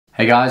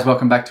Hey guys,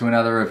 welcome back to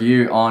another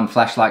review on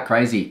Flashlight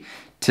Crazy.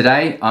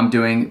 Today I'm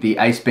doing the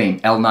Acebeam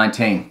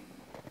L19.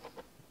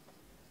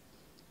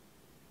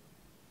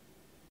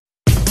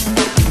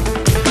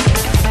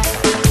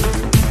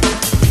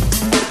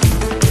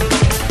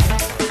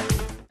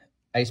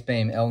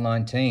 Acebeam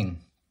L19.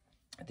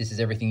 This is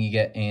everything you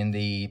get in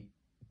the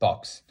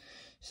box.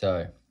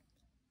 So,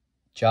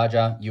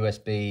 charger,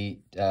 USB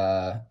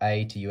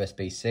A to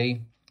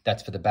USB-C.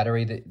 That's for the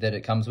battery that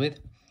it comes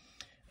with.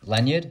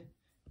 Lanyard.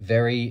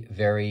 Very,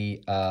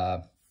 very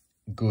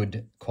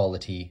good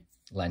quality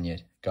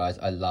lanyard. Guys,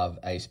 I love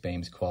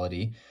Acebeam's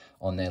quality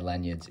on their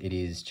lanyards. It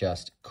is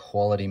just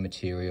quality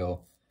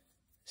material,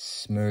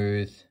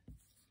 smooth.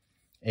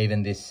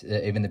 Even this,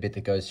 even the bit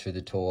that goes through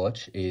the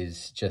torch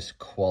is just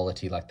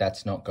quality. Like,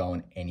 that's not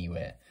going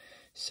anywhere.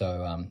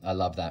 So I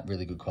love that.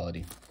 Really good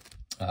quality.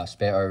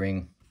 Spare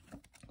O-ring,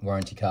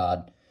 warranty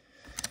card,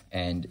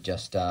 and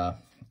just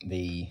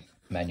the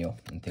manual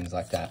and things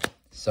like that.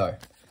 So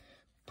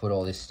put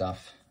all this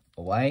stuff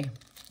away.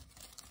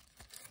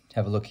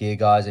 Have a look here,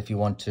 guys. If you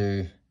want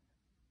to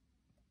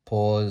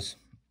pause,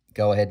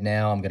 go ahead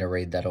now. I'm going to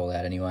read that all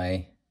out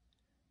anyway.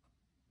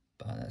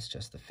 But that's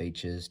just the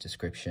features,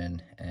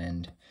 description,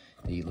 and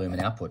the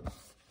lumen output.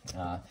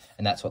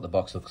 And that's what the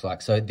box looks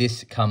like. So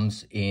this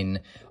comes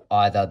in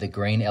either the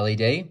green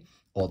LED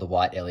or the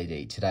white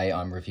LED. Today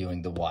I'm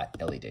reviewing the white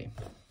LED.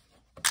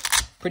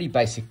 Pretty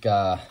basic,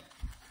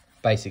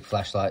 basic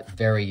flashlight.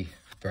 Very,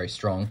 very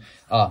strong.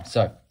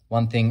 So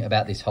one thing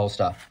about this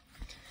holster.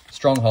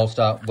 Strong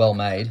holster, well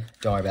made.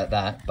 Don't worry about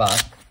that,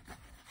 but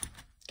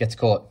gets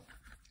caught.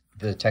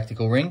 The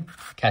tactical ring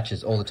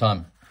catches all the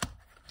time.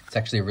 It's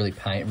actually a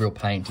real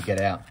pain to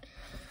get out,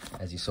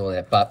 as you saw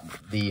there. But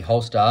the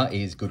holster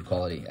is good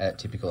quality,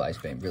 typical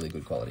Acebeam, really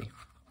good quality.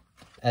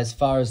 As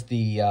far as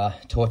the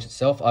torch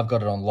itself, I've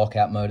got it on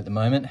lockout mode at the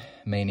moment,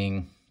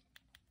 meaning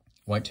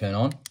won't turn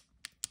on.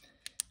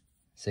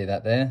 See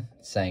that there?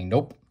 It's saying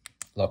nope,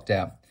 locked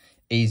out.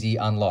 Easy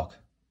unlock,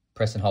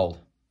 press and hold.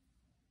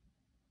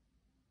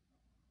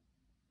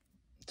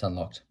 It's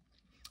unlocked.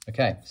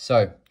 Okay,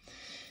 so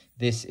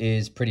this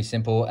is pretty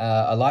simple.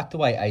 I like the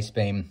way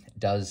Acebeam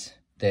does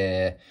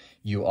their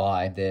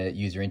UI, their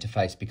user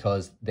interface,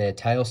 because their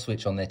tail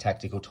switch on their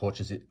tactical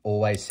torches, it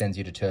always sends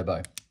you to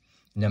turbo.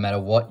 No matter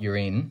what you're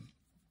in,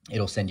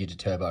 it'll send you to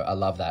turbo. I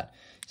love that.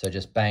 So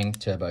just bang,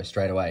 turbo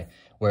straight away.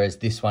 Whereas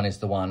this one is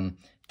the one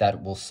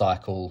that will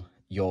cycle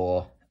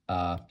your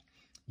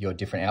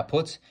different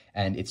outputs,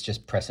 and it's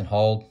just press and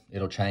hold,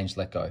 it'll change,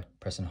 let go.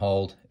 Press and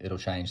hold, it'll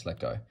change, let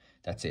go.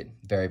 That's it.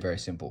 Very, very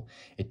simple.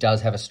 It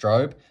does have a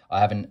strobe.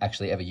 I haven't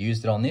actually ever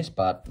used it on this,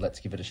 but let's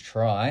give it a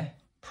try.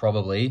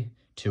 Probably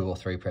 2 or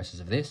 3 presses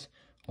of this.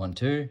 1,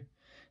 2,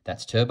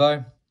 that's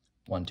turbo.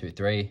 1, 2,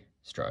 3,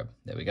 strobe.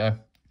 There we go.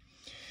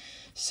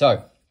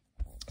 So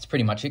that's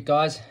pretty much it,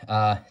 guys.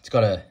 It's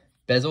got a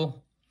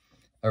bezel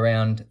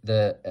around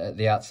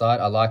the outside.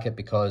 I like it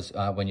because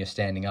when you're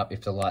standing up, if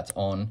the light's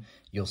on,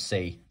 you'll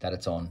see that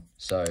it's on.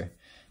 So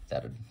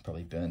that would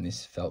probably burn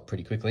this felt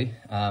pretty quickly.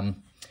 Have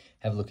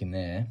a look in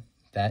there.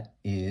 That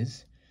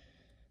is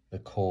the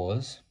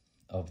cause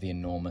of the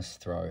enormous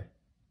throw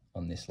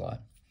on this light.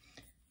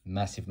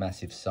 Massive,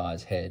 massive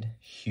size head.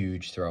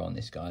 Huge throw on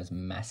this, guys.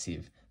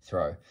 Massive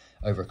throw.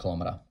 Over 1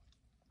 kilometer.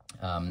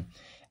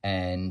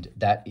 And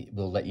that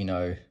will let you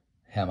know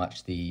how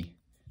much the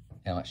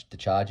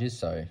charge is.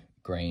 So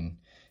green,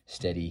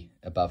 steady,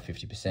 above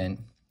 50%,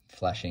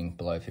 flashing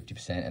below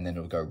 50%, and then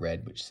it'll go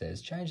red, which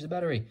says change the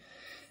battery.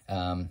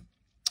 Now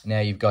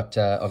you've got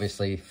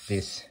obviously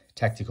this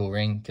tactical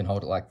ring, can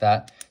hold it like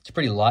that. It's a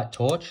pretty light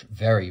torch.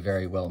 Very,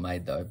 very well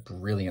made though.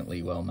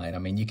 Brilliantly well made. I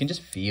mean, you can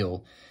just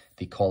feel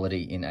the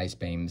quality in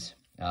Acebeam's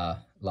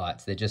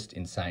lights. They're just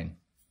insane.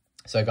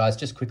 So guys,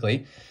 just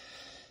quickly,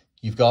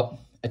 you've got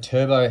a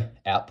turbo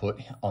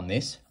output on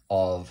this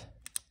of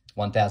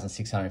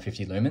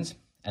 1,650 lumens,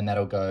 and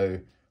that'll go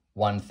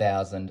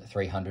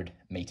 1,300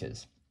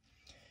 meters.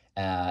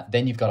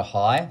 Then you've got a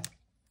high,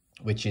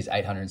 which is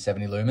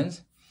 870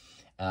 lumens.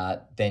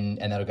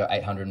 And that'll go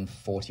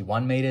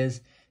 841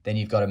 meters. Then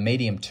you've got a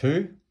medium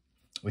 2,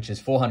 which is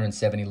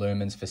 470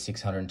 lumens for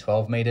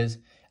 612 meters.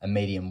 A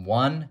medium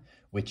 1,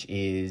 which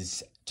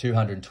is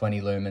 220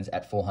 lumens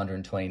at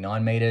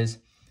 429 meters.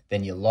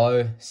 Then your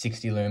low,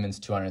 60 lumens,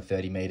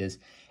 230 meters.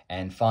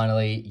 And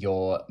finally,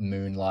 your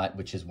moonlight,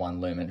 which is 1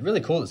 lumen.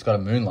 Really cool, it's got a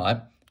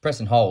moonlight. Press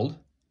and hold,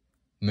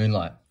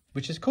 moonlight,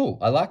 which is cool.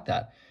 I like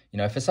that. You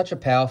know, for such a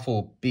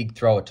powerful, big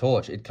thrower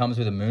torch, it comes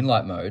with a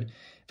moonlight mode.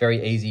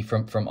 Very easy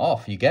from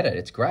off. You get it.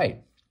 It's great.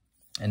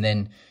 And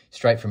then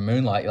straight from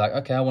moonlight, you're like,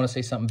 okay, I want to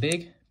see something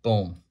big.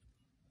 Boom.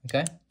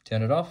 Okay,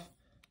 turn it off.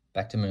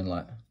 Back to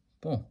moonlight.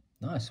 Boom.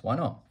 Nice. Why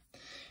not?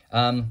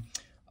 All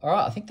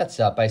right, I think that's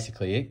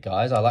basically it,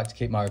 guys. I like to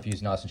keep my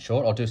reviews nice and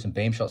short. I'll do some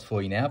beam shots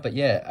for you now. But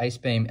yeah,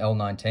 Acebeam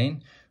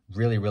L19,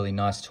 really, really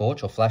nice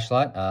torch or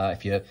flashlight.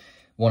 If you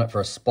want it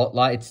for a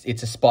spotlight,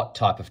 it's a spot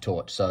type of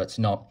torch, so it's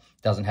not,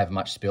 doesn't have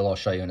much spill. I'll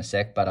show you in a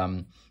sec. But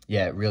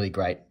yeah, really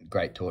great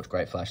torch,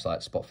 great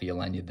flashlight. Spot for your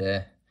lanyard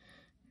there,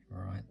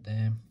 right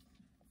there.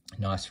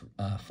 Nice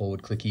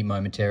forward clicky,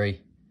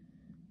 momentary,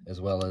 as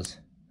well as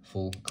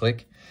full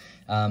click.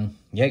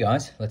 Yeah,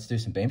 guys, let's do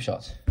some beam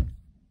shots.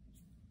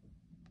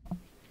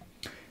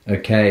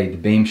 Okay, the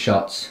beam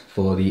shots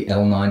for the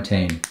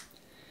L19.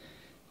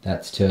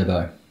 That's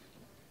turbo.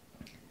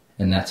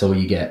 And that's all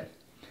you get.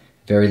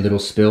 Very little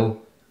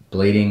spill,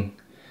 bleeding,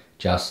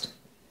 just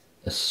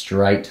a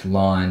straight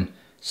line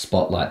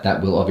spotlight.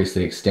 That will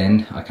obviously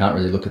extend. I can't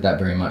really look at that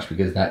very much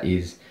because that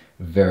is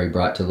very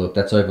bright to look.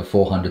 That's over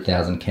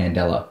 400,000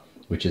 candela,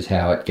 which is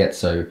how it gets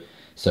so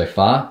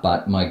far,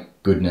 but my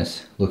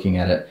goodness, looking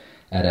at it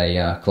at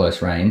a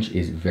close range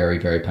is very,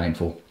 very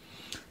painful.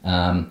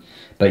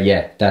 But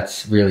yeah,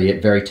 that's really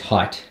it. Very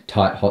tight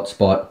hot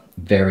spot.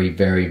 Very,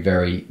 very,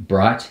 very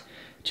bright,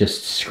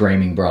 just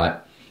screaming bright,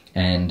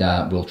 and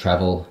will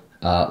travel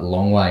a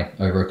long way,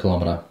 over 1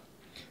 kilometer.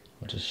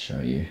 I'll just show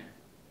you.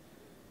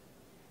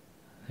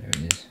 There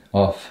it is.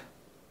 Off,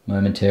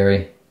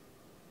 momentary,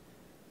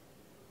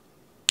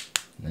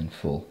 and then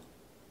full.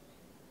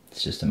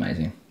 It's just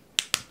amazing.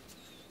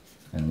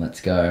 And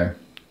let's go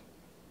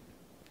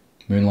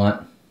moonlight,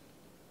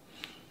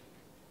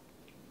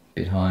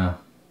 bit higher,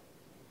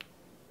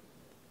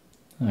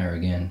 higher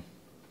again,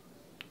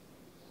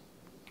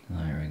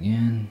 higher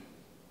again,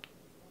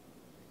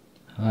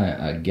 higher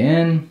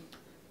again,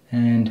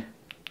 and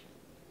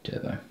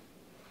turbo.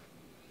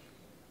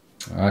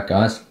 Alright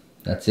guys,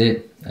 that's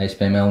it.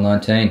 Acebeam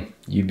L19,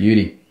 you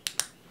beauty.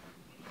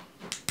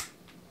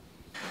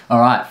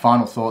 Alright,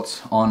 final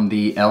thoughts on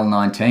the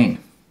L19.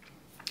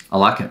 I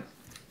like it.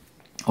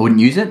 I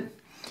wouldn't use it.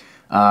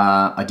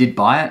 I did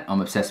buy it.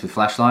 I'm obsessed with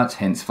flashlights,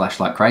 hence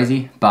flashlight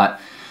crazy, but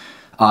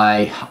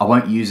I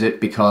won't use it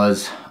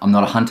because I'm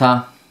not a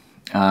hunter.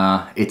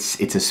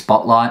 It's a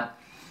spotlight.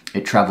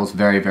 It travels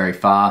very, very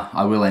far.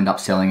 I will end up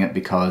selling it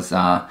because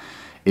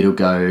it'll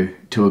go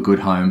to a good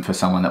home for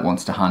someone that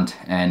wants to hunt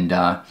and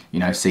you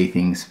know, see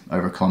things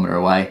over 1 kilometer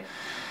away.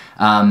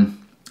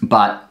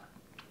 But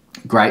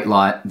great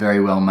light, very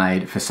well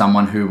made for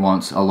someone who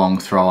wants a long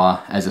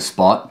thrower as a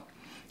spot.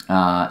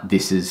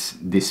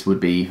 This would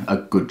be a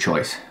good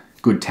choice.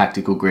 Good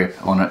tactical grip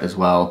on it as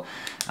well.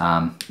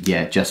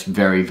 Yeah, just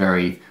very,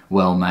 very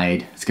well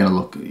made. It's gonna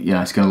look, you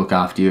know, it's gonna look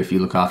after you if you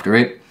look after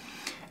it.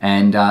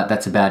 And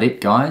that's about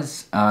it,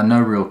 guys. No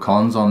real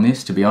cons on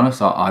this, to be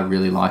honest. I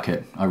really like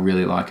it. I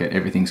really like it.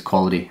 Everything's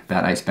quality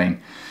about Acebeam.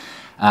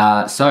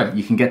 So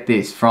you can get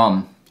this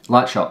from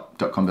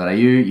lightshop.com.au.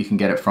 You can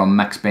get it from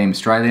Max Beam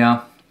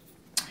Australia,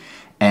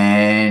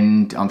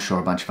 and I'm sure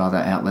a bunch of other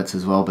outlets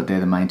as well, but they're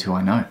the main two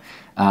I know.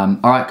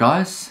 Alright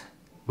guys,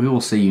 we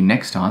will see you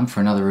next time for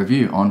another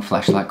review on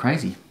Flashlight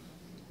Crazy.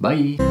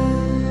 Bye!